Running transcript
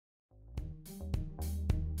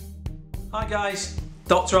Hi guys,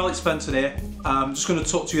 Dr. Alex Fenton here. I'm just going to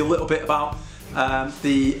talk to you a little bit about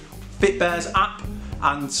the FitBears app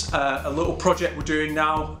and a little project we're doing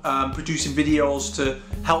now, producing videos to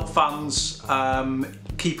help fans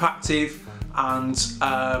keep active and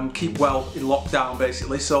keep well in lockdown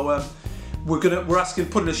basically. So we're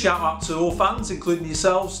putting a shout out to all fans, including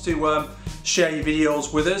yourselves, to share your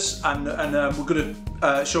videos with us, and we're going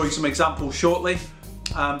to show you some examples shortly.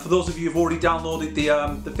 For those of you who've already downloaded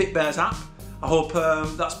the FitBears app, I hope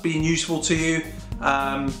that's been useful to you.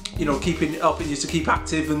 You know, helping you to keep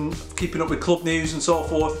active and keeping up with club news and so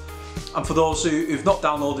forth. And for those who've not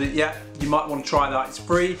downloaded it yet, you might want to try that. It's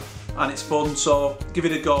free and it's fun, so give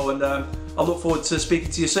it a go, and I look forward to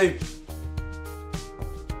speaking to you soon.